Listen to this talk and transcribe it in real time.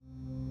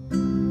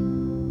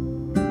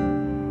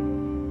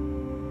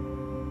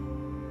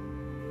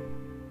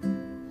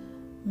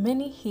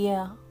Many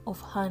hear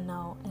of her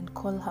now and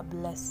call her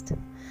blessed.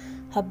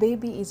 Her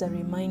baby is a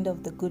reminder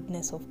of the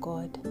goodness of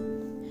God.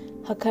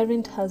 Her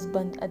current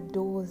husband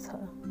adores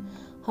her.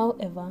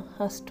 However,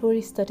 her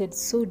story started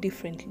so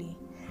differently.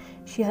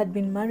 She had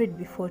been married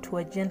before to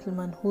a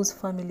gentleman whose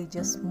family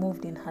just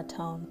moved in her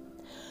town.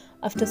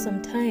 After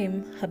some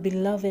time, her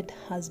beloved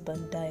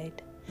husband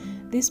died.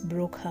 This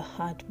broke her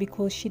heart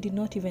because she did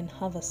not even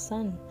have a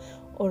son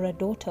or a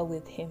daughter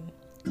with him.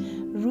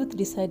 Ruth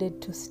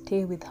decided to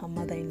stay with her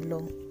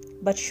mother-in-law,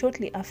 but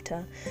shortly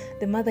after,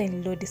 the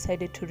mother-in-law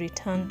decided to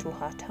return to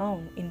her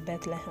town in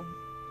Bethlehem.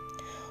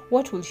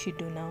 What will she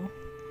do now?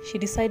 She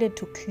decided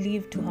to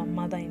cleave to her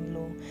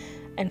mother-in-law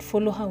and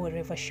follow her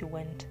wherever she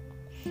went.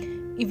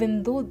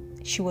 Even though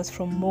she was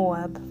from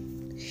Moab,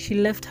 she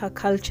left her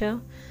culture,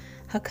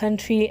 her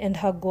country, and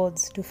her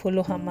gods to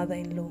follow her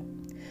mother-in-law.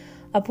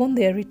 Upon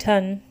their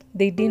return,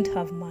 they didn't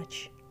have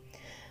much.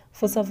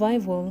 For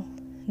survival,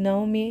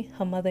 Naomi,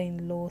 her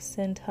mother-in-law,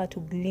 sent her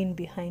to glean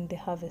behind the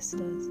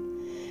harvesters.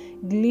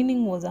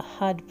 Gleaning was a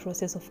hard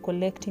process of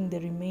collecting the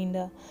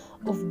remainder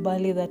of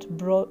barley that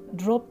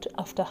dropped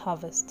after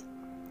harvest.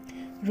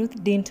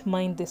 Ruth didn't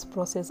mind this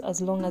process as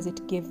long as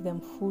it gave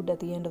them food at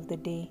the end of the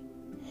day.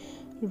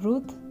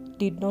 Ruth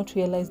did not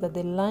realize that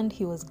the land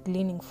he was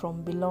gleaning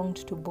from belonged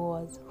to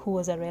Boaz, who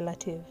was a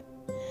relative.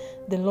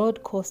 The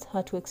Lord caused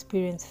her to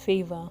experience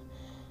favor,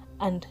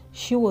 and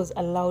she was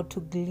allowed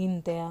to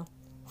glean there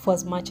for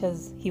as much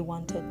as he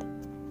wanted.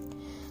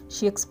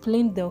 She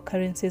explained the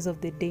occurrences of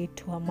the day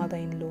to her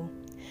mother-in-law.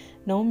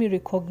 Naomi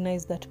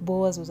recognized that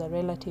Boaz was a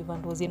relative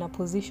and was in a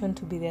position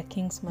to be their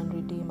kinsman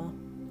redeemer.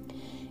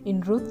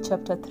 In Ruth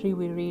chapter 3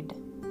 we read,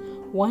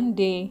 "One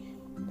day,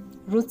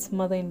 Ruth's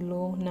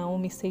mother-in-law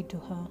Naomi said to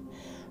her,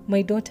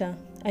 'My daughter,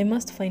 I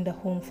must find a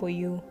home for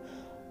you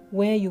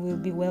where you will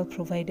be well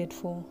provided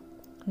for.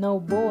 Now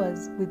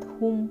Boaz, with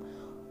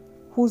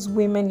whose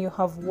women you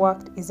have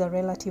worked, is a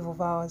relative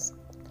of ours.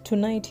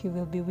 Tonight he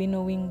will be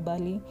winnowing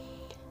barley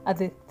at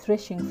the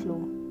threshing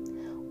floor.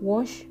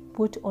 Wash,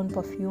 put on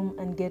perfume,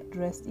 and get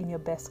dressed in your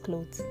best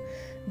clothes.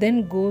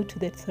 Then go to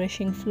the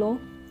threshing floor,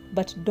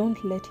 but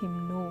don't let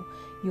him know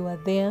you are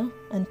there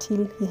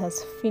until he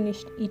has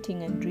finished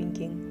eating and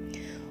drinking.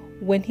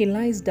 When he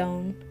lies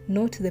down,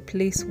 note the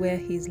place where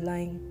he is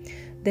lying.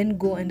 Then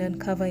go and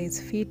uncover his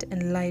feet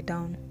and lie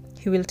down.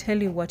 He will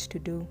tell you what to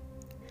do.'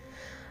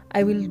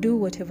 'I will do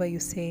whatever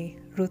you say,'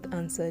 Ruth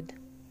answered.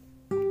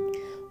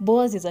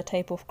 Boaz is a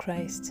type of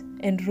Christ,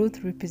 and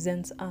Ruth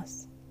represents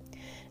us.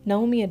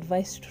 Naomi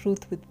advised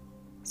Ruth with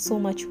so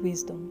much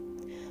wisdom.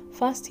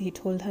 First, he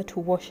told her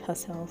to wash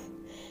herself.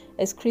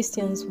 As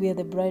Christians, we are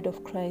the bride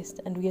of Christ,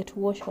 and we are to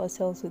wash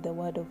ourselves with the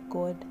word of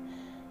God,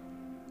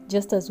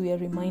 just as we are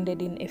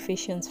reminded in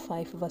Ephesians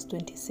 5 verse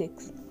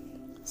 26.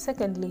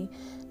 Secondly,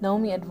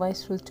 Naomi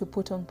advised Ruth to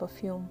put on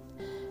perfume.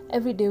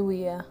 Every day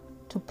we are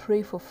to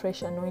pray for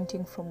fresh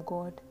anointing from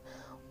God.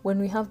 When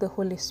we have the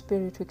Holy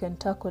Spirit, we can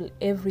tackle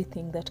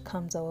everything that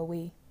comes our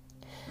way.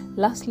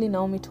 Lastly,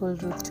 Naomi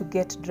told Ruth to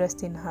get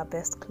dressed in her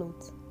best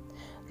clothes.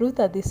 Ruth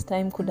at this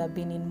time could have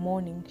been in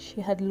mourning.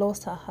 She had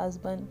lost her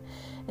husband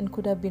and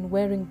could have been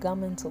wearing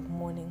garments of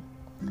mourning.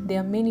 There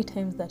are many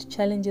times that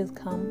challenges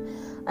come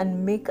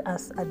and make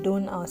us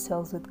adorn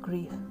ourselves with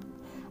grief.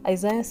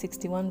 Isaiah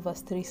 61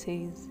 verse 3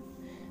 says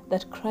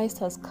that Christ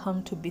has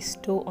come to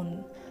bestow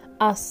on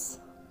us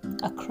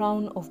a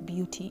crown of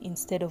beauty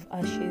instead of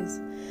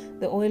ashes,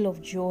 the oil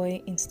of joy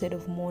instead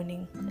of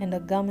mourning, and a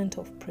garment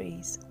of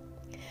praise.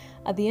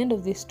 At the end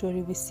of this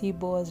story, we see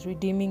Boaz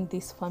redeeming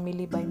this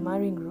family by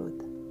marrying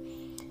Ruth.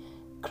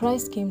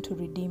 Christ came to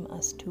redeem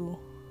us too.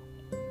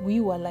 We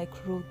were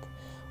like Ruth.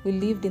 We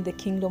lived in the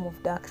kingdom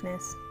of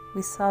darkness.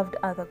 We served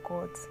other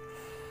gods.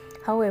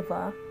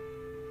 However,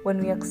 when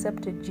we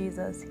accepted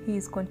Jesus, He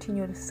is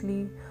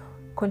continually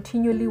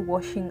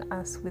washing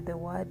us with the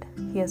word.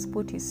 He has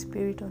put His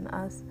Spirit on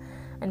us,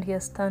 and He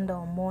has turned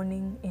our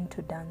mourning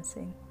into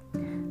dancing.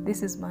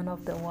 This is Man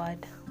of the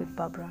Word with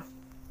Barbara.